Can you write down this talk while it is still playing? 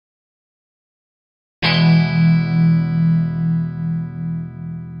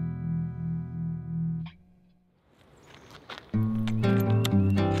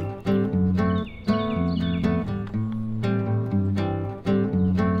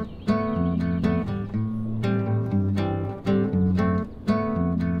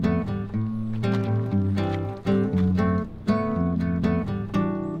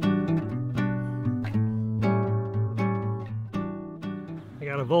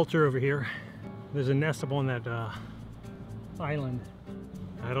vulture over here. There's a nest up on that island.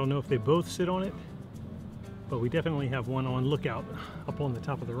 I don't know if they both sit on it, but we definitely have one on lookout up on the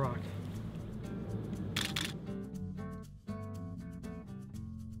top of the rock.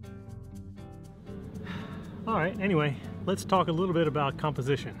 All right, anyway, let's talk a little bit about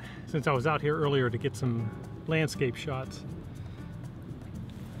composition. Since I was out here earlier to get some landscape shots,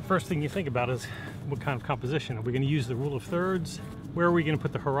 first thing you think about is what kind of composition. Are we going to use the rule of thirds? Where are we going to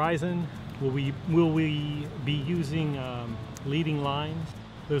put the horizon? Will we be using leading lines?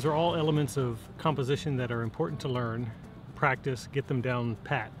 Those are all elements of composition that are important to learn, practice, get them down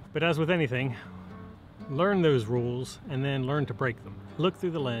pat. But as with anything, learn those rules and then learn to break them. Look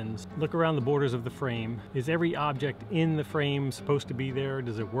through the lens, look around the borders of the frame. Is every object in the frame supposed to be there?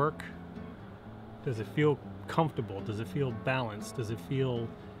 Does it work? Does it feel comfortable? Does it feel balanced? Does it feel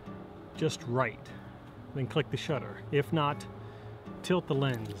just right? Then click the shutter. If not, tilt the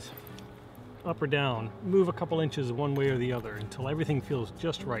lens up or down, move a couple inches one way or the other until everything feels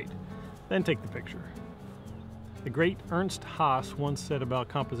just right. Then take the picture. The great Ernst Haas once said about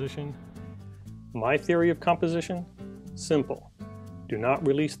composition, "My theory of composition? Simple. Do not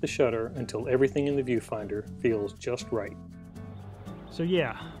release the shutter until everything in the viewfinder feels just right." So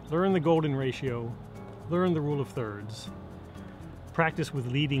yeah, learn the golden ratio, learn the rule of thirds, practice with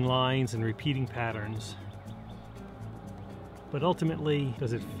leading lines and repeating patterns. But ultimately,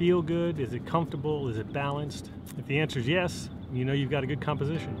 does it feel good? Is it comfortable? Is it balanced? If the answer is yes, you know you've got a good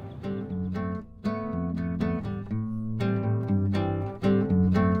composition.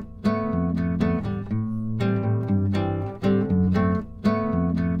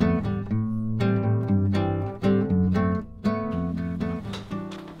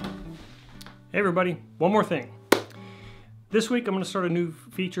 Hey everybody, one more thing. This week I'm going to start a new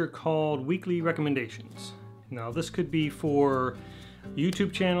feature called Weekly Recommendations. Now this could be for a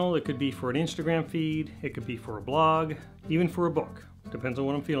YouTube channel, it could be for an Instagram feed, it could be for a blog, even for a book. Depends on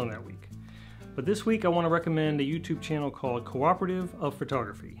what I'm feeling that week. But this week I want to recommend a YouTube channel called Cooperative of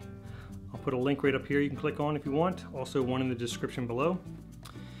Photography. I'll put a link right up here you can click on if you want, also one in the description below.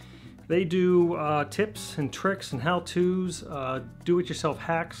 They do tips and tricks and how-tos, do-it-yourself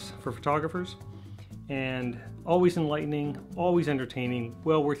hacks for photographers, and always enlightening, always entertaining,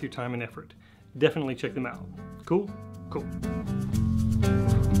 well worth your time and effort. Definitely check them out. Cool? Cool.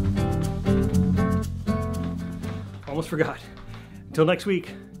 Almost forgot. Until next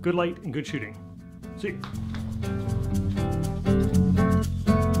week, good light and good shooting. See you.